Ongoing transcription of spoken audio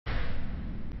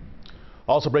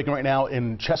Also breaking right now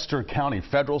in Chester County,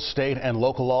 federal, state, and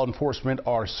local law enforcement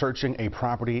are searching a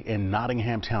property in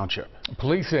Nottingham Township.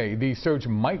 Police say the search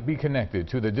might be connected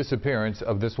to the disappearance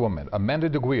of this woman, Amanda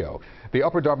DeGuio. The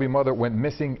Upper Darby mother went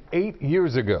missing 8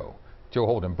 years ago. Joe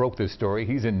Holden broke this story.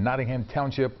 He's in Nottingham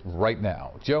Township right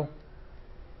now. Joe?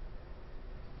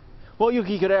 Well,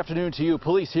 Yuki, good afternoon to you.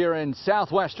 Police here in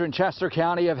southwestern Chester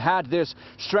County have had this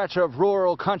stretch of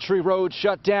rural country road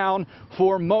shut down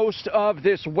for most of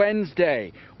this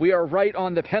Wednesday. We are right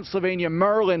on the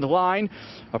Pennsylvania-Maryland line,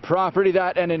 a property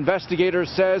that an investigator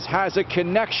says has a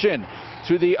connection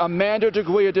to the Amanda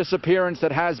DeGuio disappearance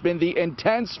that has been the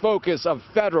intense focus of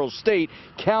federal, state,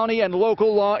 county, and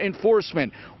local law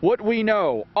enforcement. What we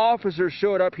know, officers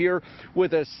showed up here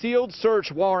with a sealed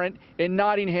search warrant in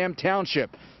Nottingham Township.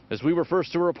 As we were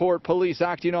first to report, police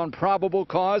acting on probable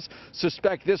cause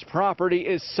suspect this property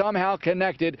is somehow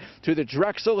connected to the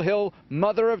Drexel Hill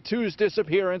mother of two's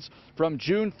disappearance from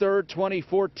June 3rd,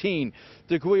 2014.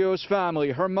 DeGuio's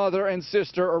family, her mother and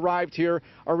sister, arrived here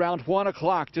around 1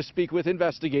 o'clock to speak with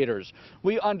investigators.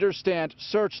 We understand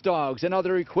search dogs and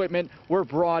other equipment were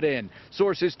brought in.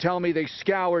 Sources tell me they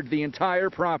scoured the entire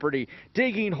property,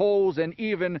 digging holes and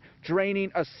even draining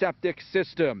a septic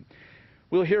system.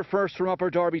 We'll hear first from Upper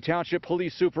Darby Township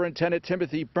Police Superintendent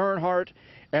Timothy Bernhardt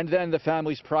and then the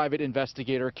family's private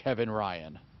investigator, Kevin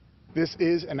Ryan. This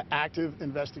is an active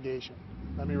investigation.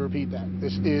 Let me repeat that.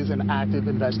 This is an active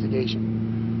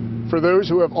investigation. For those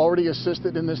who have already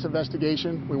assisted in this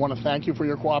investigation, we want to thank you for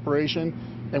your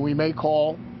cooperation, and we may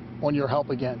call on your help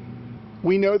again.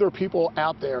 We know there are people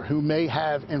out there who may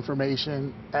have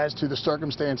information as to the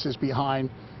circumstances behind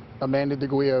Amanda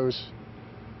DeGuio's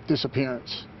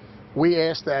disappearance. We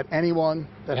ask that anyone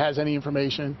that has any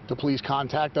information to please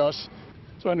contact us.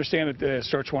 So I understand that the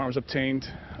search warrant was obtained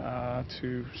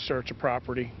to search a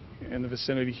property in the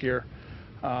vicinity here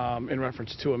in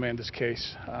reference to Amanda's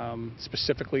case.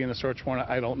 Specifically in the search warrant,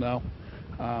 I don't know.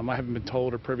 I haven't been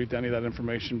told or privy to any of that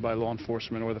information by law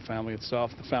enforcement or the family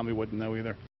itself. The family wouldn't know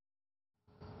either.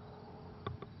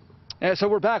 And so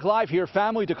we're back live here.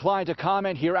 Family declined to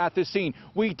comment here at the scene.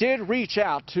 We did reach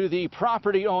out to the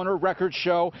property owner, records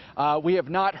show. We have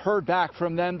not heard back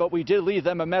from them, but we did leave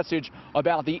them a message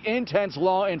about the intense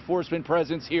law enforcement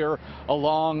presence here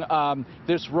along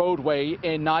this roadway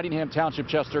in Nottingham Township,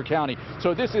 Chester County.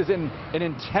 So this is an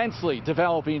intensely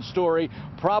developing story,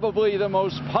 probably the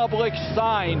most public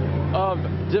sign of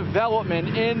development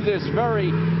in this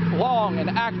very long and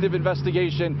active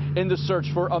investigation in the search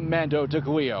for Amanda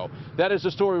DeGuio. That is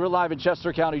the story. We're live in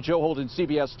Chester County. Joe Holden,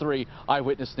 CBS 3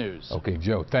 Eyewitness News. Okay,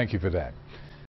 Joe, thank you for that.